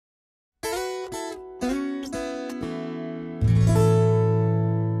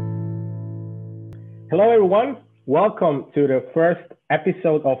Hello, everyone. Welcome to the first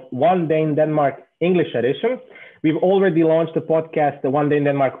episode of One Day in Denmark English edition. We've already launched the podcast, the One Day in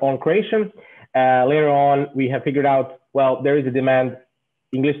Denmark on Creation. Later on, we have figured out, well, there is a demand.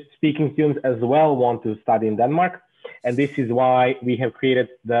 English-speaking students as well want to study in Denmark. And this is why we have created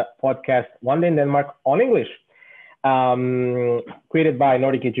the podcast One Day in Denmark on English, created by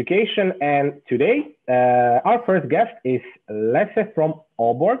Nordic Education. And today, our first guest is Lasse from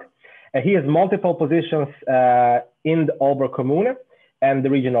Aalborg. He has multiple positions in the Aalborg Kommune and the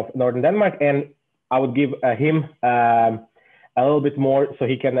region of Northern Denmark. And I would give him a little bit more so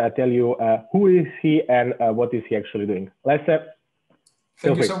he can tell you who is he and what is he actually doing. Lasse.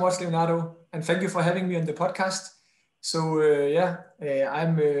 Thank you so much, Leonardo. And thank you for having me on the podcast. So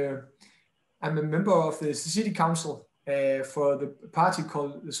I'm a member of the city council for the party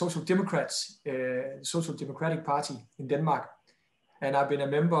called the Social Democrats, the Social Democratic Party in Denmark. And I've been a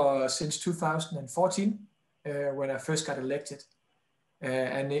member since 2014 when I first got elected.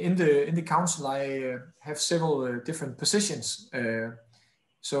 And in the council, I have several different positions.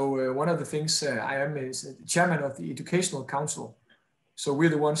 So one of the things I am is the chairman of the Educational Council. So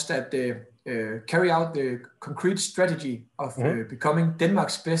we're the ones that carry out the concrete strategy of becoming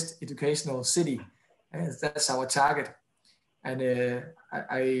Denmark's best educational city. That's our target. And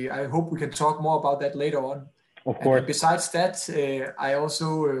I hope we can talk more about that later on. Of course. And besides that, I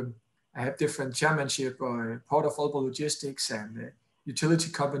also I have different chairmanship part of Aalborg Logistics and utility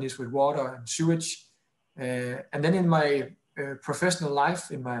companies with water and sewage. And then in my professional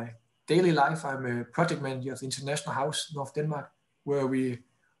life, in my daily life, I'm a project manager of the International House, North Denmark, where we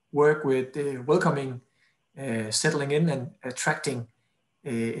work with welcoming, settling in and attracting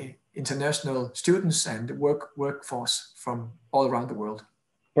international students and workforce from all around the world.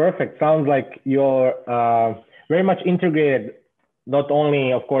 Perfect. Sounds like you're very much integrated, not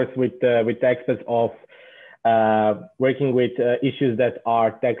only, of course, with the experts of working with issues that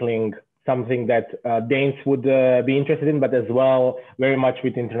are tackling something that Danes would be interested in, but as well very much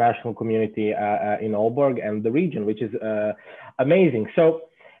with the international community in Aalborg and the region, which is amazing. So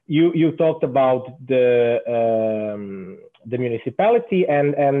you talked about the municipality,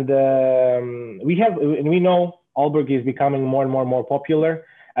 and we know Aalborg is becoming more and more popular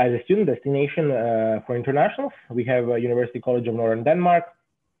as a student destination for internationals. We have University College of Northern Denmark.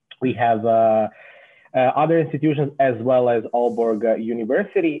 We have other institutions as well as Aalborg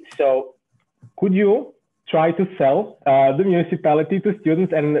University. So could you try to sell the municipality to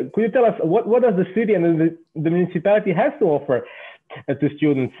students? And could you tell us what does the city and the municipality has to offer to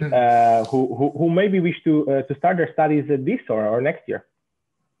students who maybe wish to start their studies this or next year?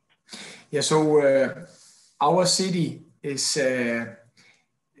 Yeah, so our city is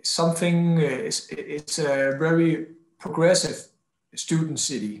it's a very progressive student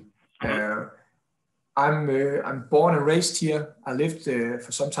city. I'm born and raised here. I lived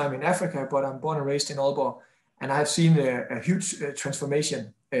for some time in Africa, but I'm born and raised in Aalborg, and I have seen a huge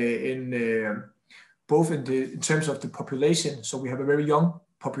transformation in both in terms of the population. So we have a very young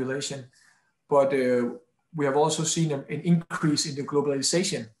population, but we have also seen an increase in the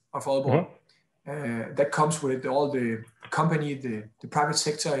globalization of Aalborg. That comes with all the company, the private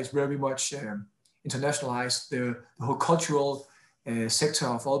sector is very much internationalized. The whole cultural sector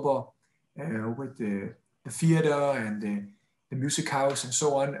of Aalborg, with the theater and the music house and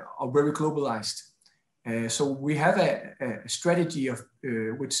so on, are very globalized. So we have a strategy of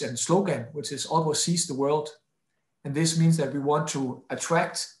which and slogan, which is Aalborg sees the world, and this means that we want to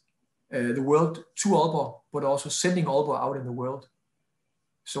attract the world to Aalborg, but also sending Aalborg out in the world.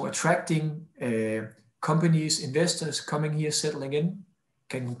 So attracting companies, investors coming here, settling in,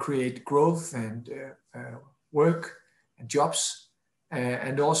 can create growth and work and jobs.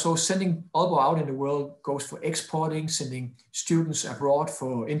 And also sending Aalborg out in the world goes for exporting, sending students abroad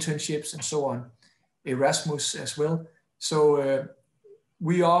for internships and so on, Erasmus as well. So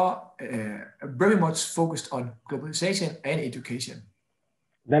we are very much focused on globalization and education.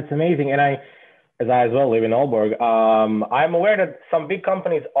 That's amazing. And as I as well live in Aalborg, I'm aware that some big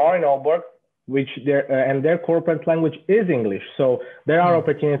companies are in Aalborg, which their corporate language is English. So there are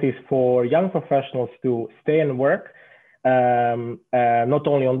opportunities for young professionals to stay and work, not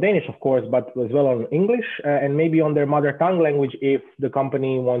only on Danish, of course, but as well on English and maybe on their mother tongue language if the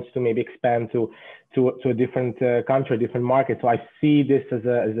company wants to maybe expand to a different country, different market. So I see this as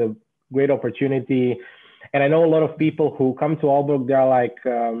a great opportunity. And I know a lot of people who come to Aalborg, they're like,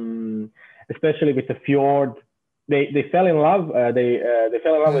 especially with the fjord, they fell in love. They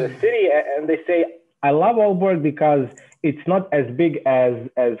fell in love with the city, and they say, I love Aalborg because it's not as big as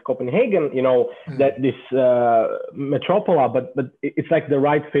Copenhagen, you know, that this metropolis, but it's like the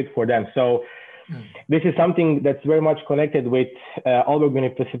right fit for them. So This is something that's very much connected with Aalborg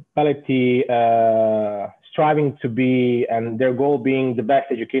Municipality striving to be, and their goal being the best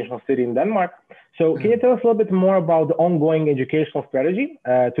educational city in Denmark. So can you tell us a little bit more about the ongoing educational strategy,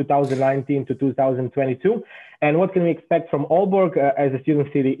 2019 to 2022, and what can we expect from Aalborg as a student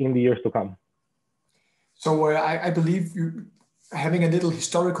city in the years to come? So I believe having a little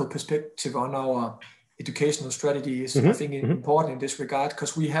historical perspective on our educational strategy is, I think, important in this regard,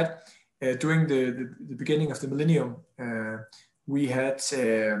 because we had, during the beginning of the millennium, we had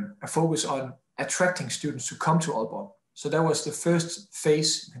a focus on attracting students to come to Aalborg. So that was the first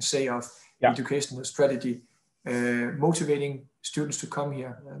phase, you can say, of educational strategy, motivating students to come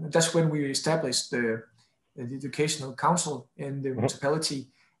here. And that's when we established the educational council in the municipality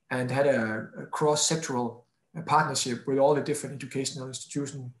and had a cross-sectoral partnership with all the different educational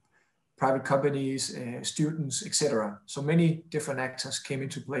institutions, private companies, students, etc. So many different actors came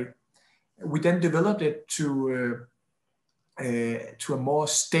into play. We then developed it to a more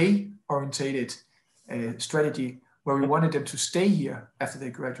stay-orientated strategy, where we wanted them to stay here after they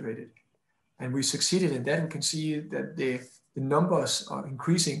graduated. And we succeeded in that. We can see that the numbers are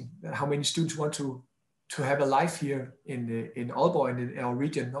increasing, how many students want to have a life here in Aalborg and in our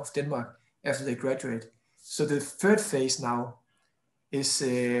region of Denmark after they graduate. So the third phase now is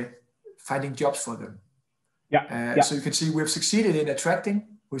finding jobs for them. So you can see we've succeeded in attracting,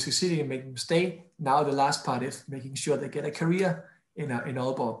 we've succeeded in making them stay. Now the last part is making sure they get a career in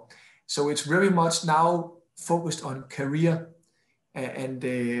Aalborg. So it's very much now focused on career and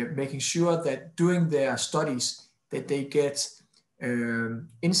making sure that during their studies that they get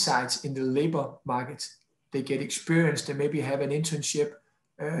insights in the labor market, they get experience, they maybe have an internship,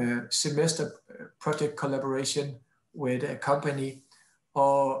 semester project collaboration with a company,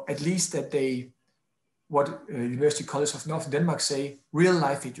 or at least that they, what University College of North Denmark say, real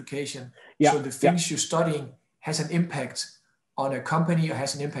life education. So the things you're studying has an impact on a company or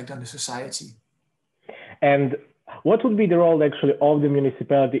has an impact on the society. And what would be the role actually of the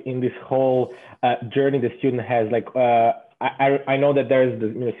municipality in this whole journey the student has? Like, I know that there is the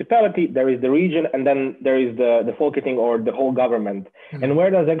municipality, there is the region, and then there is the Folketing or the whole government. And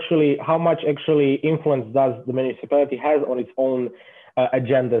where does actually, how much actually influence does the municipality has on its own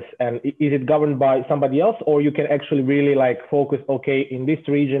agendas? And is it governed by somebody else, or you can actually really like focus, okay, in this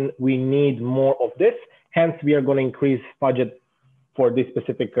region, we need more of this, hence we are going to increase budget for this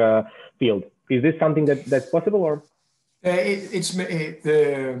specific field? Is this something that's possible, or?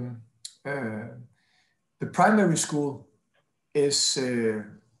 The primary school is the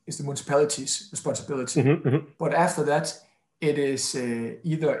municipality's responsibility. But after that, it is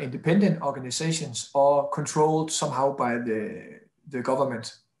either independent organizations or controlled somehow by the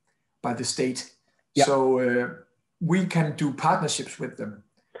government, by the state. So we can do partnerships with them.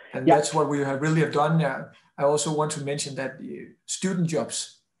 And that's what we have really have done. I also want to mention that student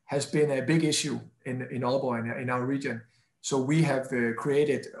jobs has been a big issue in Aalborg, in our region. So we have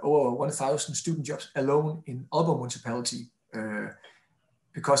created over 1,000 student jobs alone in Aalborg Municipality,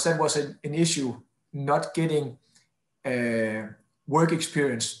 because that was an issue, not getting work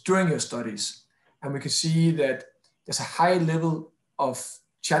experience during your studies. And we can see that there's a high level of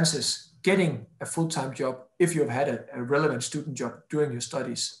chances getting a full-time job if you have had a relevant student job during your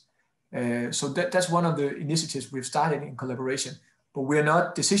studies. So that's one of the initiatives we've started in collaboration. But we're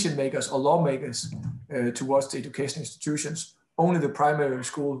not decision makers or lawmakers towards the education institutions. Only the primary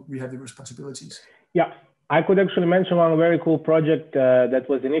school, we have the responsibilities. Yeah, I could actually mention one very cool project that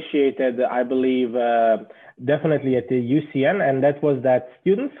was initiated, I believe, definitely at the UCN, and that was that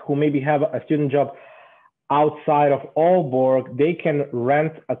students who maybe have a student job outside of Aalborg, they can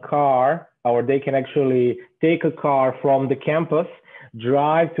rent a car, or they can actually take a car from the campus,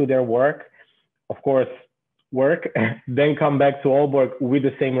 drive to their work, of course, work, then come back to Aalborg with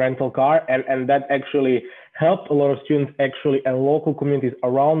the same rental car. And that actually helped a lot of students actually and local communities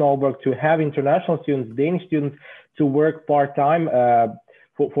around Aalborg to have international students, Danish students, to work part-time.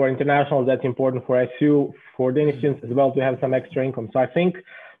 For internationals, that's important. For SU, for Danish students as well, to have some extra income. So I think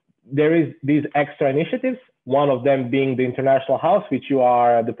there is these extra initiatives, one of them being the International House, which you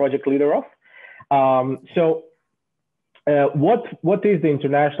are the project leader of. What is the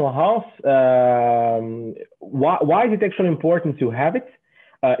International House? Why is it actually important to have it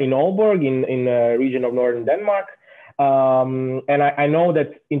in Aalborg, in the region of northern Denmark? And I know that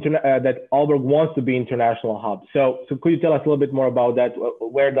that Aalborg wants to be international hub. So could you tell us a little bit more about that?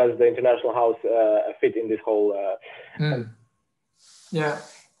 Where does the International House fit in this whole? Yeah,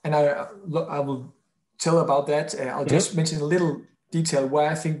 and I will tell about that. I'll just mention a little detail where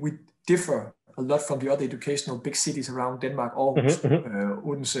I think we differ a a lot from the other educational big cities around Denmark, Aarhus,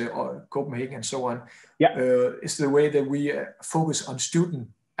 Odense, or Copenhagen, and so on. Yeah. Is the way that we focus on student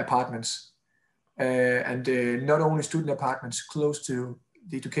apartments, and not only student apartments close to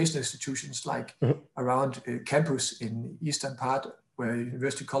the educational institutions, like around campus in eastern part, where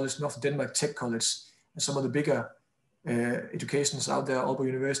University College, North Denmark Tech College, and some of the bigger educations out there, Aalborg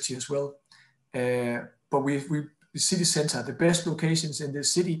University as well. But the city center, the best locations in the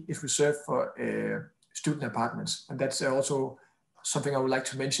city is reserved for student apartments. And that's also something I would like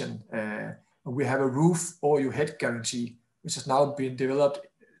to mention. We have a roof over your head guarantee, which has now been developed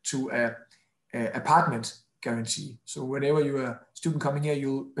to an apartment guarantee. So whenever you're a student coming here,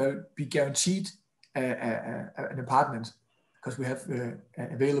 you'll be guaranteed an apartment, because we have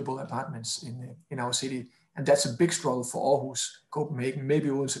available apartments in our city. And that's a big struggle for Aarhus, Copenhagen, maybe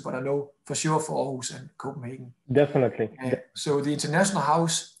Odense, but I know for sure for Aarhus and Copenhagen. Definitely. So the International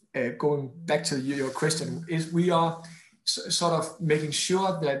House, going back to your question, is we are sort of making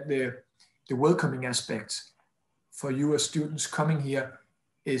sure that the welcoming aspect for you as students coming here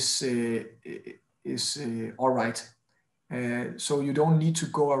is all right. So you don't need to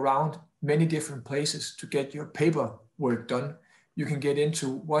go around many different places to get your paperwork done. You can get into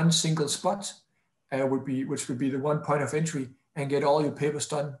one single spot, which would be the one point of entry, and get all your papers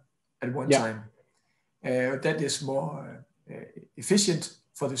done at one time. That is more efficient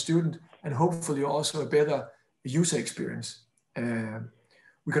for the student, and hopefully also a better user experience.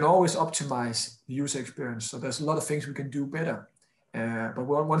 We can always optimize the user experience, so there's a lot of things we can do better. But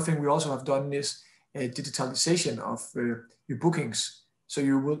one thing we also have done is digitalization of your bookings. So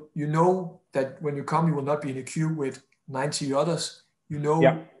you know that when you come, you will not be in a queue with 90 others. You know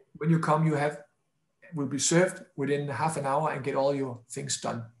when you come, will be served within half an hour and get all your things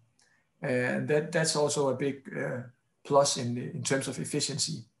done. And that's also a big plus in terms of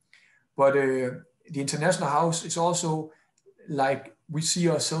efficiency. But the International House is also like, we see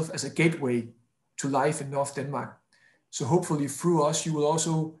ourselves as a gateway to life in North Denmark. So hopefully through us, you will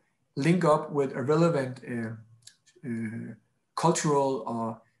also link up with a relevant cultural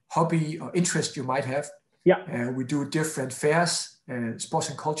or hobby or interest you might have. We do different fairs, sports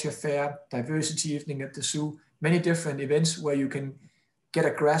and culture fair, diversity evening at the zoo, many different events where you can get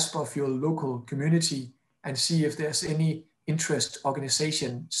a grasp of your local community and see if there's any interest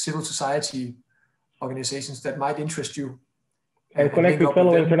organization, civil society organizations that might interest you. And connect with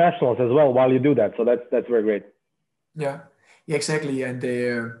fellow internationals as well while you do that. So that's very great. Yeah, exactly. And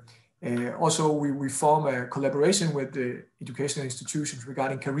also we form a collaboration with the educational institutions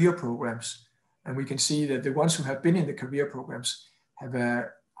regarding career programs. And we can see that the ones who have been in the career programs have a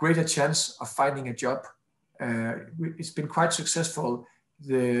greater chance of finding a job. It's been quite successful,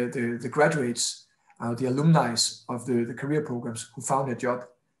 the graduates, the alumni of the career programs who found a job.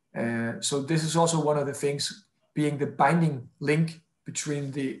 So this is also one of the things, being the binding link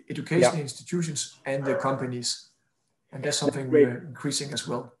between the education institutions and the companies. And that's something we're increasing as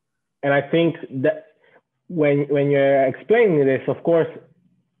well. And I think that when you're explaining this, of course,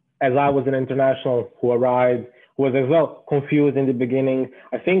 as I was an international who arrived, who was as well confused in the beginning,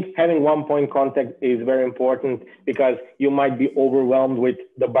 I think having one point contact is very important, because you might be overwhelmed with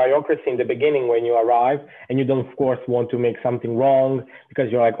the bureaucracy in the beginning when you arrive, and you don't, of course, want to make something wrong,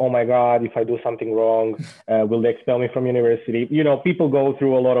 because you're like, oh my God, if I do something wrong, will they expel me from university? You know, people go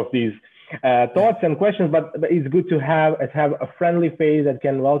through a lot of these thoughts and questions, but it's good to have a friendly face that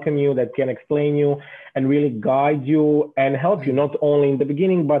can welcome you, that can explain you and really guide you and help you, not only in the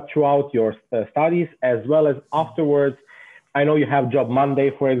beginning, but throughout your studies as well as afterwards. I know you have Job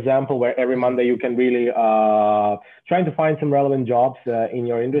Monday, for example, where every Monday you can really trying to find some relevant jobs in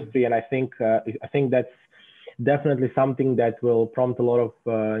your industry. And I think that's definitely something that will prompt a lot of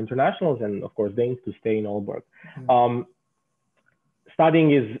internationals and, of course, Danes to stay in Aalborg.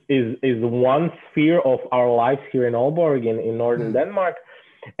 Studying is one sphere of our lives here in Aalborg in northern Denmark.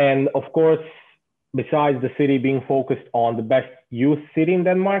 And of course, besides the city being focused on the best youth city in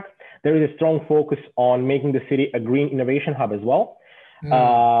Denmark, there is a strong focus on making the city a green innovation hub as well,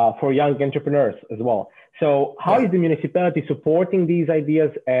 for young entrepreneurs as well. So how is the municipality supporting these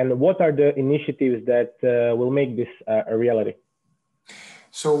ideas, and what are the initiatives that will make this a reality?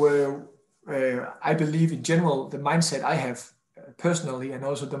 So I believe in general, the mindset I have personally, and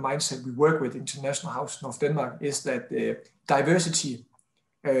also the mindset we work with International House North Denmark, is that diversity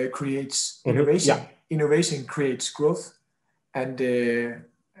creates innovation. Innovation creates growth, and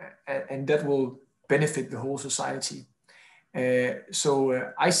that will benefit the whole society.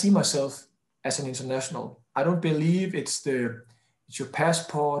 So I see myself as an international. I don't believe it's your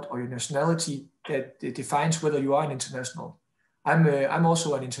passport or your nationality that defines whether you are an international. I'm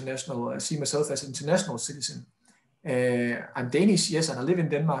also an international. I see myself as an international citizen. I'm Danish, yes, and I live in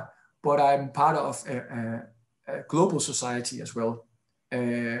Denmark, but I'm part of a global society as well.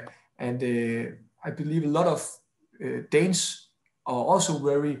 And I believe a lot of Danes are also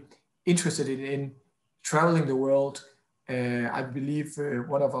very interested in traveling the world. I believe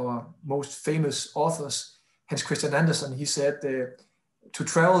one of our most famous authors, Hans Christian Andersen, he said, to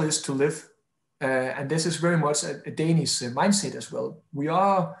travel is to live. And this is very much a Danish mindset as well. We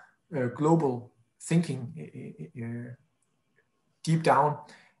are global thinking deep down.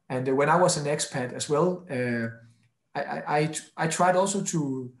 And when I was an expat as well, I tried also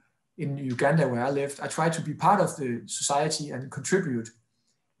to, in Uganda where I lived, I tried to be part of the society and contribute.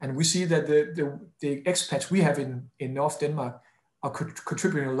 And we see that the expats we have in North Denmark are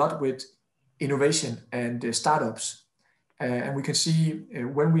contributing a lot with innovation and startups. And we can see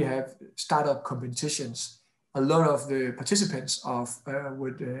when we have startup competitions, a lot of the participants of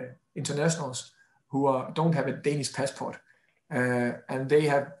with internationals who don't have a Danish passport, and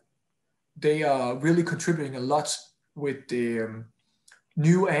they are really contributing a lot with the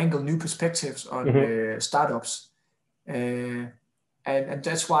new angle, new perspectives on startups, and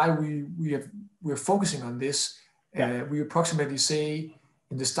that's why we're focusing on this. We approximately say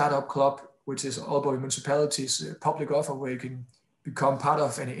in the startup club, which is Aalborg Municipality's public offer, where you can become part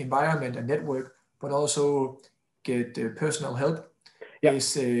of an environment, a network, but also get personal help,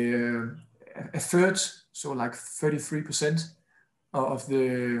 is a third, so like 33% of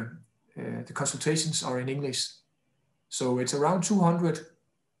the consultations are in English. So it's around 200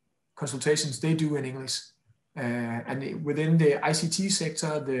 consultations they do in English. And within the ICT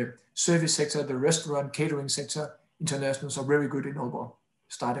sector, the service sector, the restaurant catering sector, internationals are very good in Aalborg,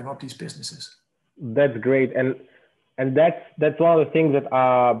 starting up these businesses. That's great, and that's one of the things that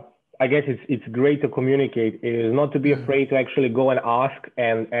I guess it's great to communicate, is not to be afraid to actually go and ask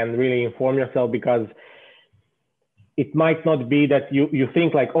and really inform yourself, because it might not be that you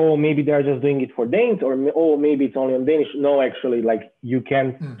think like, oh, maybe they're just doing it for Danes, or oh, maybe it's only on Danish. No, actually, like, you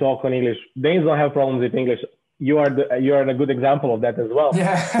can talk on English. Danes don't have problems with English. You are a good example of that as well.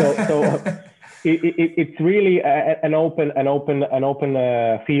 Yeah. So it's really an open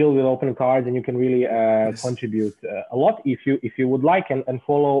field with open cards, and you can really contribute a lot if you would like, and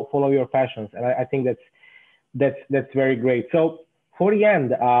follow your passions. And I think that's very great. So for the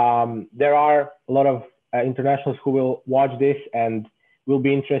end, there are a lot of internationals who will watch this and will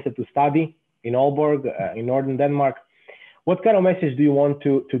be interested to study in Aalborg, in northern Denmark. What kind of message do you want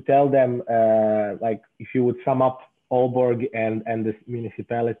to tell them? Like, if you would sum up Aalborg and this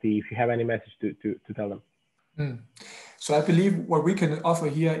municipality, if you have any message to tell them. So I believe what we can offer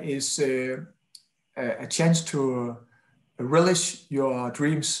here is a chance to relish your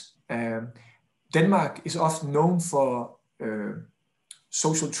dreams. Denmark is often known for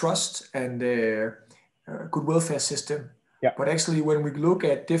social trust and good welfare system. But actually, when we look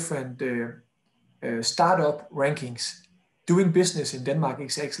at different startup rankings, doing business in Denmark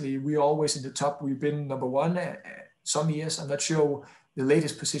is actually, we're always in the top. We've been number one some years. I'm not sure the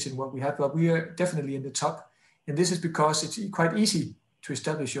latest position what we have, but we are definitely in the top. And this is because it's quite easy to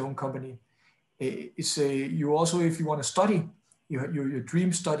establish your own company. It's you also, if you want to study your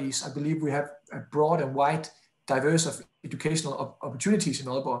dream studies, I believe we have a broad and wide, diverse of educational opportunities in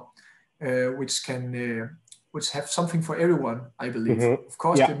Aalborg, which have something for everyone, I believe. Of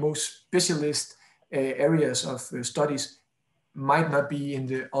course, the most specialist areas of studies might not be in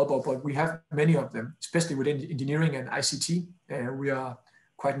the Aalborg, but we have many of them, especially within engineering and ICT. We are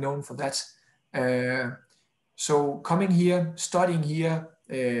quite known for that. So coming here, studying here,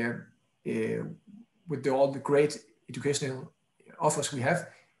 with all the great educational offers we have,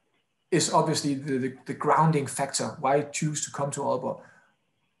 is obviously the grounding factor why choose to come to Aalborg.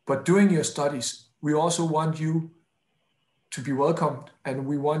 But during your studies, we also want you to be welcomed, and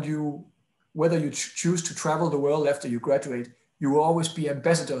we want you, whether you choose to travel the world after you graduate, you will always be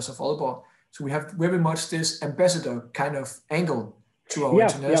ambassadors of Aalborg. So we have very much this ambassador kind of angle to our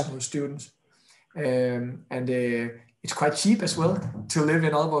international students. And it's quite cheap as well to live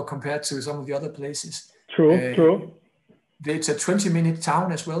in Aalborg compared to some of the other places. True. It's a 20-minute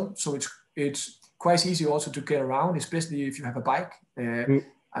town as well, so it's quite easy also to get around, especially if you have a bike.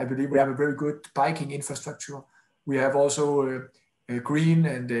 I believe we have a very good biking infrastructure. We have also green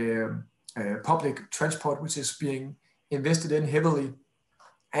and public transport, which is being invested in heavily.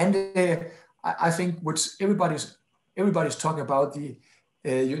 And I think what everybody's talking about, the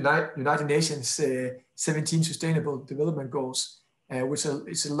United Nations 17 Sustainable Development Goals, which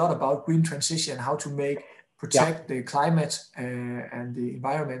is a lot about green transition, how to protect the climate and the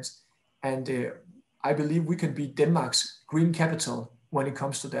environment. And I believe we can be Denmark's green capital when it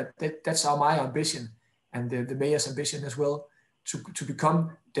comes to that. That's my ambition, and the mayor's ambition as well, to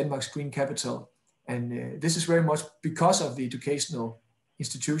become Denmark's green capital. And this is very much because of the educational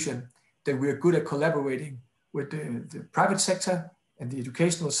institution, that we are good at collaborating with the private sector and the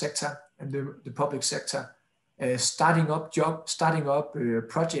educational sector and the public sector, starting up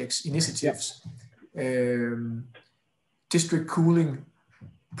projects, initiatives, district cooling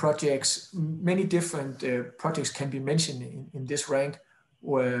projects. Many different projects can be mentioned in this rank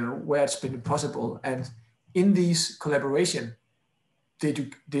where it's been possible. And in these collaboration,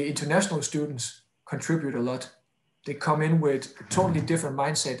 the international students contribute a lot. They come in with a totally different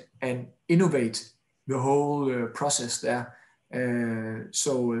mindset and innovate the whole process there.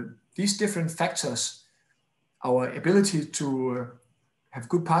 So these different factors, our ability to have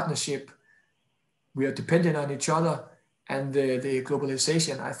good partnership, we are dependent on each other, and the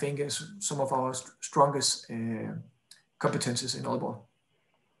globalization, I think, is some of our strongest competences in Aalborg.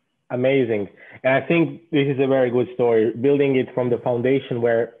 Amazing. And I think this is a very good story, building it from the foundation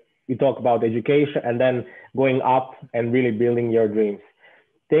where you talk about education and then going up and really building your dreams.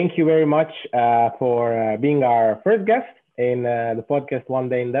 Thank you very much for being our first guest in the podcast One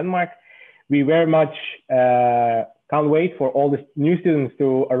Day in Denmark. We very much can't wait for all the new students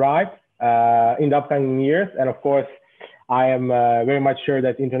to arrive in the upcoming years. And of course, I am very much sure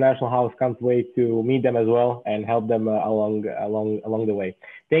that International House can't wait to meet them as well and help them along the way.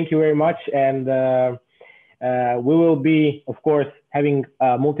 Thank you very much. And we will be, of course, having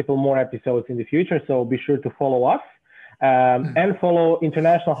multiple more episodes in the future. So be sure to follow us and follow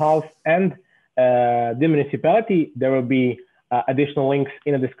International House and the municipality. There will be additional links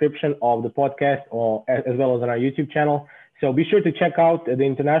in the description of the podcast, or as well as on our YouTube channel. So be sure to check out the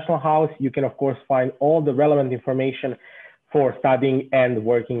International House. You can, of course, find all the relevant information for studying and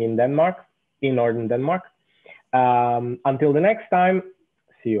working in Denmark, in Northern Denmark. Until the next time,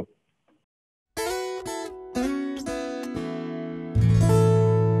 see you.